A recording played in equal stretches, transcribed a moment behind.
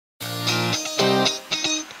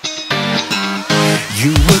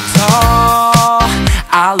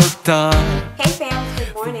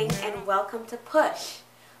welcome to Push,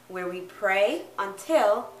 where we pray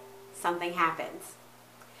until something happens.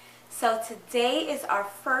 So today is our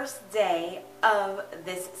first day of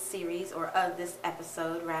this series, or of this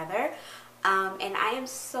episode rather, and I am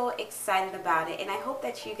so excited about it, and I hope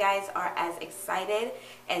that you guys are as excited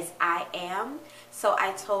as I am. So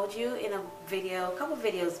I told you in a couple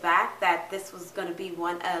videos back, that this was going to be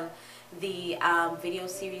one of the video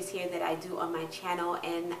series here that I do on my channel,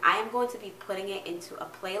 and I am going to be putting it into a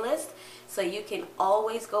playlist, so you can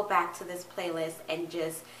always go back to this playlist and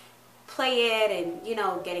just play it and, you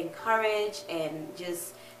know, get encouraged and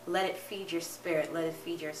just let it feed your spirit, let it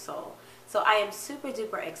feed your soul. So I am super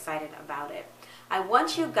duper excited about it. I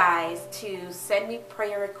want you guys to send me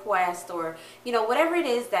prayer requests, or, you know, whatever it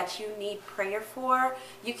is that you need prayer for.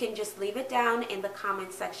 You can just leave it down in the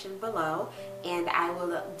comment section below, and I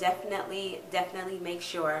will definitely make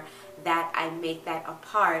sure that I make that a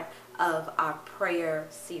part of our prayer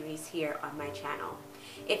series here on my channel.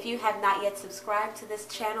 If you have not yet subscribed to this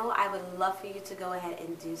channel, I would love for you to go ahead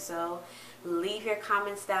and do so. Leave your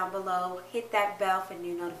comments down below, hit that bell for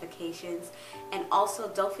new notifications, and also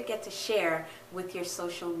don't forget to share with your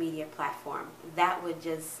social media platform.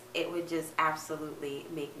 It would just absolutely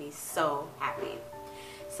make me so happy.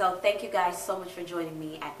 So thank you guys so much for joining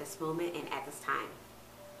me at this moment and at this time.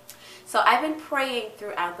 So I've been praying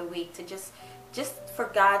throughout the week to just for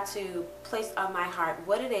God to place on my heart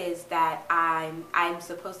what it is that I'm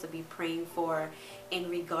supposed to be praying for in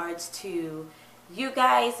regards to you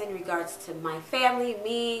guys, in regards to my family,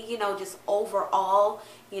 me, you know, just overall.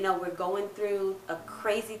 You know, we're going through a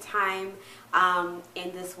crazy time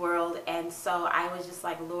in this world, and so I was just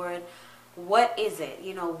like, Lord, what is it?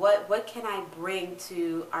 You know, what can I bring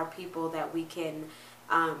to our people that we can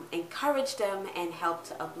encourage them and help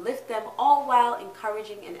to uplift them, all while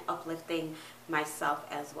encouraging and uplifting myself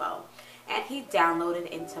as well. And he downloaded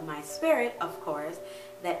into my spirit, of course,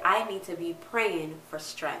 that I need to be praying for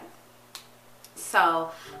strength.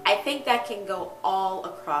 So I think that can go all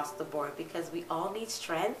across the board, because we all need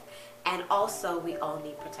strength, and also we all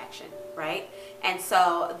need protection, right? And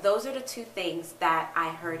so those are the two things that I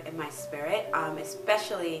heard in my spirit,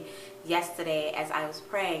 especially yesterday as I was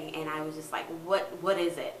praying, and I was just like, what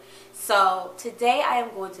is it? So today I am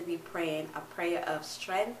going to be praying a prayer of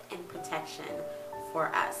strength and protection for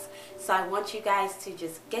us. So I want you guys to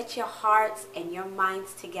just get your hearts and your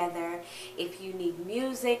minds together. If you need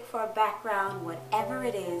music for a background, whatever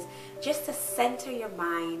it is, just to center your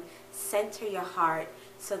mind, center your heart,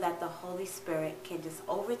 so that the Holy Spirit can just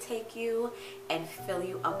overtake you and fill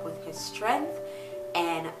you up with his strength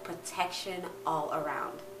and protection all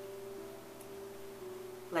around.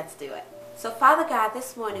 Let's do it. So Father God,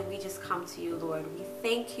 this morning we just come to you, Lord. We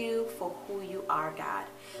thank you for who you are, God.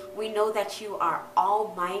 We know that you are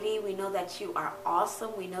almighty. We know that you are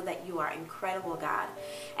awesome. We know that you are incredible, God.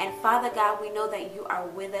 And Father God, we know that you are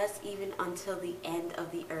with us even until the end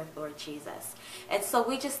of the earth, Lord Jesus. And so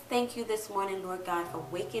we just thank you this morning, Lord God, for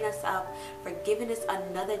waking us up, for giving us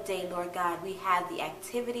another day, Lord God. We have the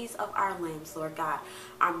activities of our limbs, Lord God.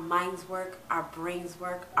 Our minds work, our brains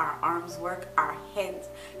work, our arms work, our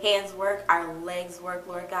hands work, our legs work,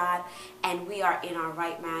 Lord God, and we are in our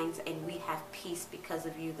right minds, and we have peace because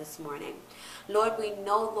of you this morning. Lord, we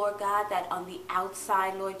know, Lord God, that on the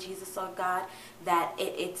outside, Lord Jesus, Lord God, that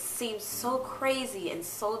it seems so crazy and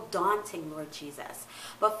so daunting, Lord Jesus.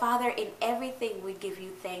 But Father, in everything we give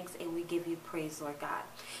you thanks and we give you praise, Lord God.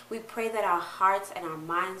 We pray that our hearts and our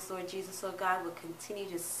minds, Lord Jesus, Lord God, will continue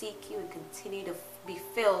to seek you and continue to be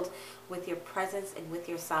filled with your presence and with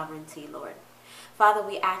your sovereignty, Lord. Father,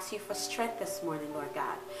 we ask you for strength this morning, Lord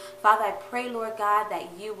God. Father, I pray, Lord God, that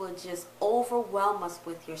you will just overwhelm us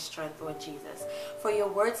with your strength, Lord Jesus. For your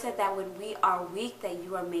word said that when we are weak, that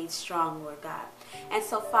you are made strong, Lord God. And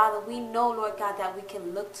so, Father, we know, Lord God, that we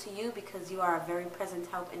can look to you, because you are a very present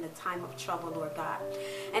help in the time of trouble, Lord God.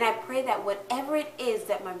 And I pray that whatever it is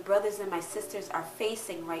that my brothers and my sisters are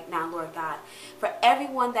facing right now, Lord God, for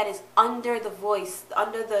everyone that is under the voice,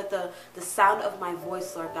 under the sound of my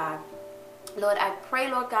voice, Lord God, Lord, I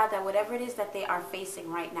pray, Lord God, that whatever it is that they are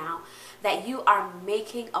facing right now, that you are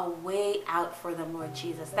making a way out for them, Lord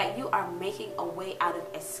Jesus, that you are making a way out of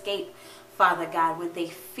escape, Father God, when they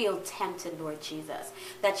feel tempted, Lord Jesus,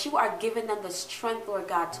 that you are giving them the strength, Lord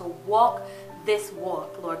God, to walk this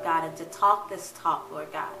walk, Lord God, and to talk this talk,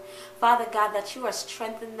 Lord God. Father God, that you are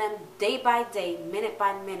strengthening them day by day, minute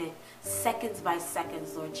by minute, seconds by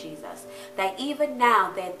seconds, Lord Jesus. That even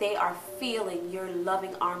now that they are feeling your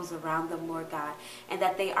loving arms around them, Lord God, and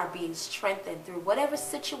that they are being strengthened through whatever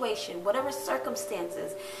situation, whatever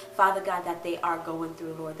circumstances, Father God, that they are going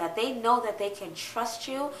through, Lord. That they know that they can trust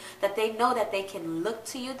you, that they know that they can look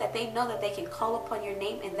to you, that they know that they can call upon your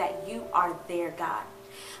name, and that you are there, God.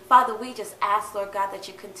 Father, we just ask, Lord God, that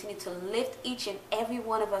you continue to lift each and every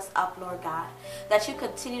one of us up, Lord God. That you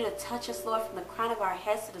continue to touch us, Lord, from the crown of our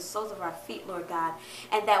heads to the soles of our feet, Lord God.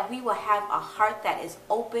 And that we will have a heart that is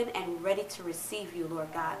open and ready to receive you,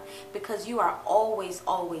 Lord God. Because you are always,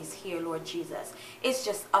 always here, Lord Jesus. It's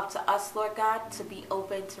just up to us, Lord God, to be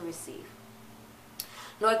open to receive.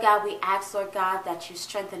 Lord God, we ask, Lord God, that you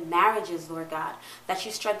strengthen marriages, Lord God, that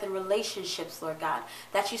you strengthen relationships, Lord God,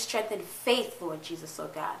 that you strengthen faith, Lord Jesus, oh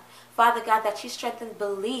God. Father God, that you strengthen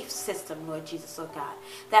belief system, Lord Jesus, oh God.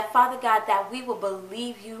 That, Father God, that we will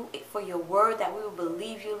believe you for your word, that we will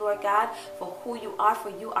believe you, Lord God, for who you are, for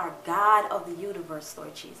you are God of the universe,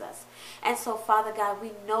 Lord Jesus. And so, Father God,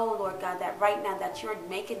 we know, Lord God, that right now that you're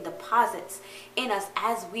making deposits in us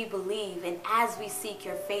as we believe and as we seek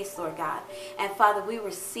your face, Lord God. And, Father, we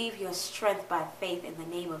receive your strength by faith in the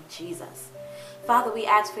name of Jesus. Father, we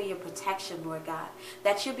ask for your protection, Lord God,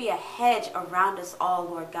 that you be a hedge around us all,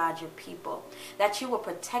 Lord God, your people, that you will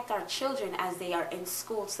protect our children as they are in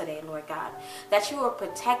school today, Lord God, that you will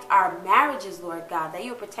protect our marriages, Lord God, that you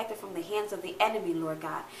will protect it from the hands of the enemy, Lord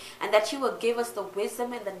God, and that you will give us the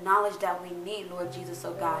wisdom and the knowledge that we need, Lord Jesus,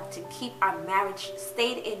 oh God, to keep our marriage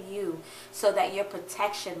stayed in you so that your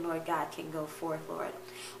protection, Lord God, can go forth, Lord.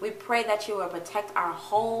 We pray that you will protect our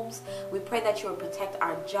homes. We pray that you will protect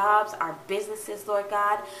our jobs, our businesses, Lord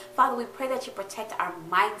God. Father, we pray that you protect our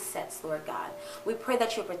mindsets, Lord God. We pray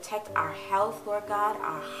that you protect our health, Lord God,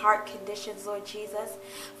 our heart conditions, Lord Jesus.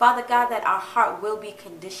 Father God, that our heart will be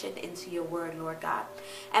conditioned into your word, Lord God.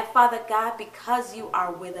 And Father God, because you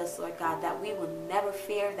are with us, Lord God, that we will never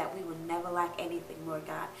fear, that we will never lack anything, Lord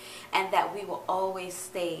God, and that we will always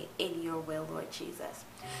stay in your will, Lord Jesus.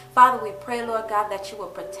 Father, we pray, Lord God, that you will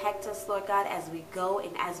protect us, Lord God, as we go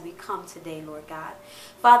and as we come today, Lord God.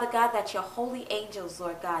 Father God, that your holy angels,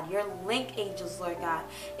 Lord God, your link angels, Lord God,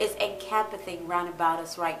 is encamping round about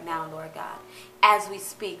us right now, Lord God, as we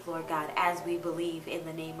speak, Lord God, as we believe in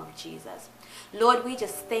the name of Jesus. Lord, we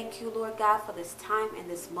just thank you, Lord God, for this time and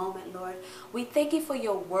this moment, Lord. We thank you for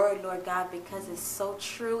your word, Lord God, because it's so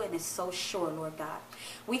true and it's so sure, Lord God.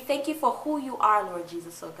 We thank you for who you are, Lord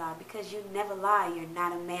Jesus, oh God, because you never lie. You're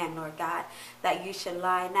not a man, Lord God, that you should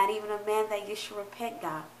lie, not even a man that you should repent,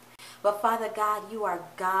 God. But Father God, you are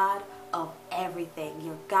God of everything.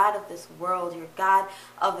 You're God of this world. You're God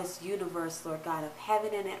of this universe, Lord God, of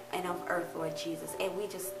heaven and of earth, Lord Jesus. And we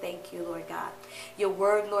just thank you, Lord God. Your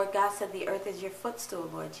word, Lord God, said the earth is your footstool,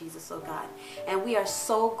 Lord Jesus, oh God. And we are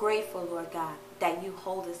so grateful, Lord God, that you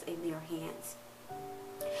hold us in your hands.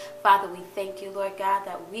 Father, we thank you, Lord God,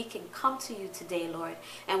 that we can come to you today, Lord,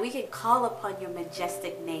 and we can call upon your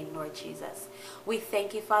majestic name, Lord Jesus. We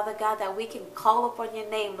thank you, Father God, that we can call upon your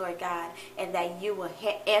name, Lord God, and that you will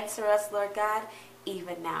answer us, Lord God,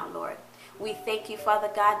 even now, Lord. We thank you, Father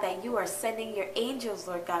God, that you are sending your angels,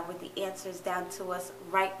 Lord God, with the answers down to us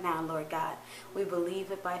right now, Lord God. We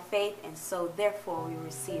believe it by faith, and so therefore we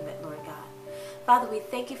receive it, Lord God. Father, we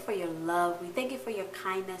thank you for your love. We thank you for your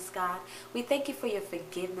kindness, God. We thank you for your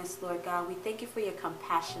forgiveness, Lord God. We thank you for your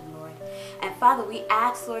compassion, Lord. And Father, we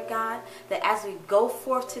ask, Lord God, that as we go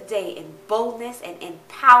forth today in boldness and in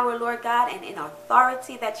power, Lord God, and in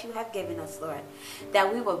authority that you have given us, Lord,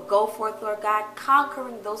 that we will go forth, Lord God,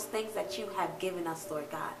 conquering those things that you have given us, Lord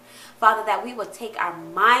God. Father, that we will take our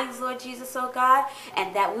minds, Lord Jesus, oh God,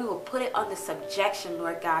 and that we will put it under subjection,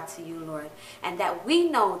 Lord God, to you, Lord. And that we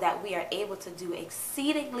know that we are able to do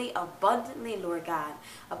exceedingly abundantly, Lord God,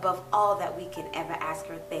 above all that we can ever ask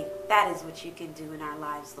or think. That is what you can do in our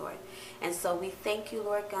lives, Lord. And so we thank you,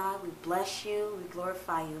 Lord God. We bless you. We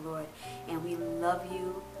glorify you, Lord. And we love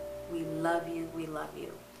you. We love you. We love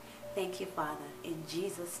you. Thank you, Father. In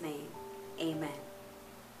Jesus' name, amen.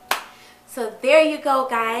 So there you go,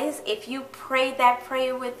 guys. If you prayed that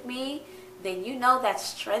prayer with me, then you know that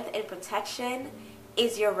strength and protection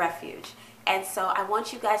is your refuge. And so I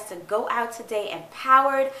want you guys to go out today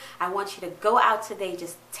empowered. I want you to go out today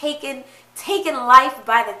just taking life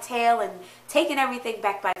by the tail and taking everything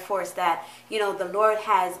back by force that, you know, the Lord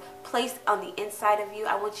has placed on the inside of you.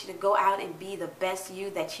 I want you to go out and be the best you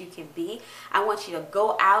that you can be. I want you to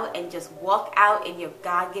go out and just walk out in your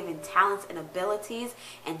God-given talents and abilities,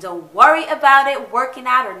 and don't worry about it working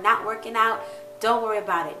out or not working out. Don't worry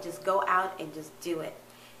about it. Just go out and just do it.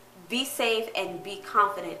 Be safe and be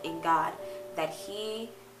confident in God that He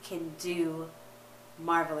can do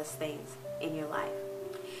marvelous things in your life.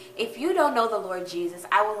 If you don't know the Lord Jesus,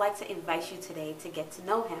 I would like to invite you today to get to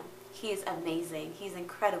know Him. He is amazing. He's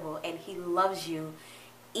incredible, and He loves you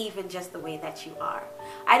even just the way that you are.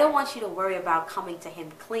 I don't want you to worry about coming to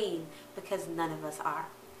Him clean, because none of us are.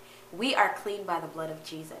 We are clean by the blood of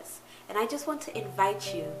Jesus. And I just want to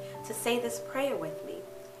invite you to say this prayer with me.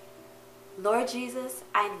 Lord Jesus,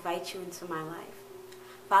 I invite you into my life.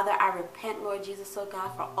 Father, I repent, Lord Jesus, oh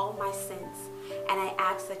God, for all my sins, and I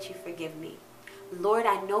ask that you forgive me. Lord,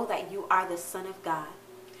 I know that you are the Son of God.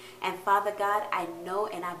 And Father God, I know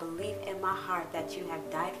and I believe in my heart that you have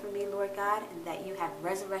died for me, Lord God, and that you have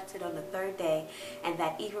resurrected on the third day, and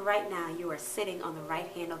that even right now you are sitting on the right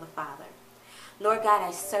hand of the Father. Lord God,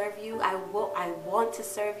 I serve you. I want to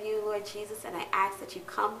serve you, Lord Jesus, and I ask that you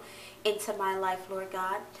come into my life, Lord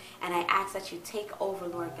God, and I ask that you take over,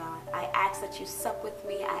 Lord God. I ask that you sup with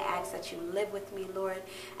me. I ask that you live with me, Lord,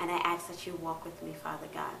 and I ask that you walk with me, Father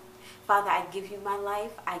God. Father, I give you my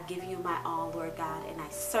life. I give you my all, Lord God, and I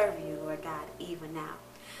serve you, Lord God, even now.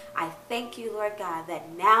 I thank you, Lord God, that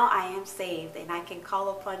now I am saved and I can call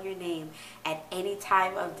upon your name at any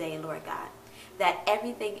time of day, Lord God. That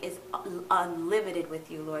everything is unlimited with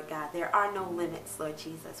you, Lord God. There are no limits, Lord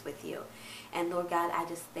Jesus, with you. And Lord God, I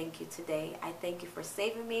just thank you today. I thank you for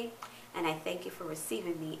saving me, and I thank you for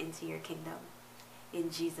receiving me into your kingdom. In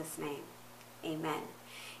Jesus' name, amen.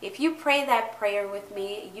 If you pray that prayer with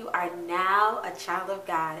me, you are now a child of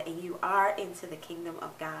God, and you are into the kingdom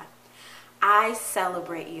of God. I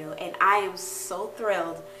celebrate you, and I am so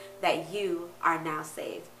thrilled that you are now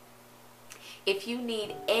saved. If you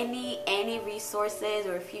need any resources,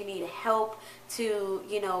 or if you need help to,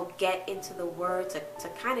 get into the word, to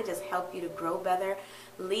kind of just help you to grow better,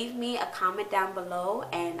 leave me a comment down below,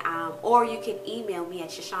 and or you can email me at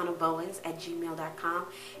shushanabowens@gmail.com,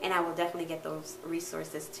 and I will definitely get those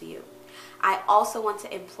resources to you. I also want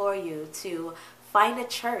to implore you to find a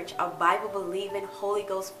church, a Bible-believing, Holy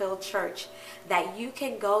Ghost-filled church that you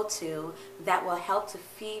can go to that will help to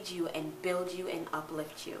feed you and build you and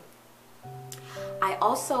uplift you. I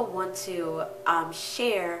also want to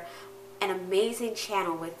share an amazing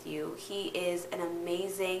channel with you. He is an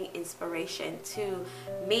amazing inspiration to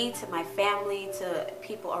me, to my family, to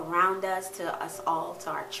people around us, to us all,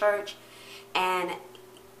 to our church. And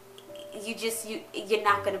you're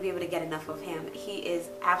not going to be able to get enough of him. He is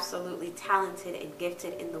absolutely talented and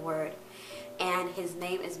gifted in the word. And his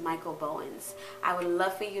name is Michael Bowens. I would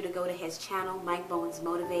love for you to go to his channel, Mike Bowens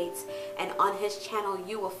Motivates. And on his channel,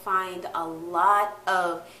 you will find a lot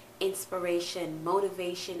of inspiration,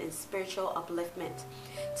 motivation, and spiritual upliftment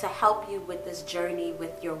to help you with this journey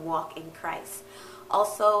with your walk in Christ.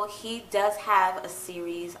 Also, he does have a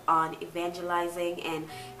series on evangelizing and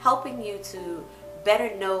helping you to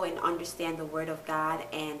better know and understand the Word of God,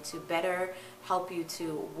 and to better help you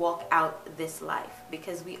to walk out this life,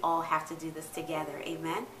 because we all have to do this together,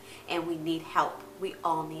 amen? And we need help. We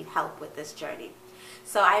all need help with this journey.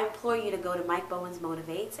 So I implore you to go to Mike Bowens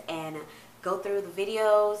Motivates and go through the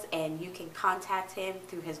videos, and you can contact him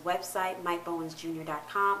through his website,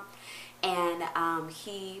 mikebowensjr.com. And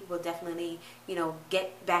he will definitely,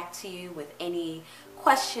 get back to you with any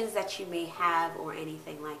questions that you may have or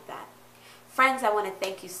anything like that. Friends, I want to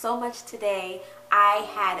thank you so much today. I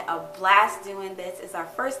had a blast doing this. It's our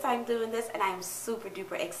first time doing this, and I am super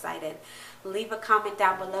duper excited. Leave a comment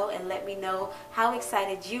down below and let me know how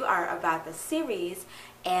excited you are about the series,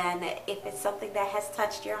 and if it's something that has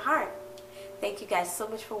touched your heart. Thank you guys so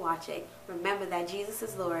much for watching. Remember that Jesus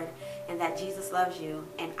is Lord, and that Jesus loves you,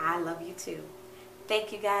 and I love you too.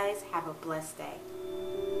 Thank you guys. Have a blessed day.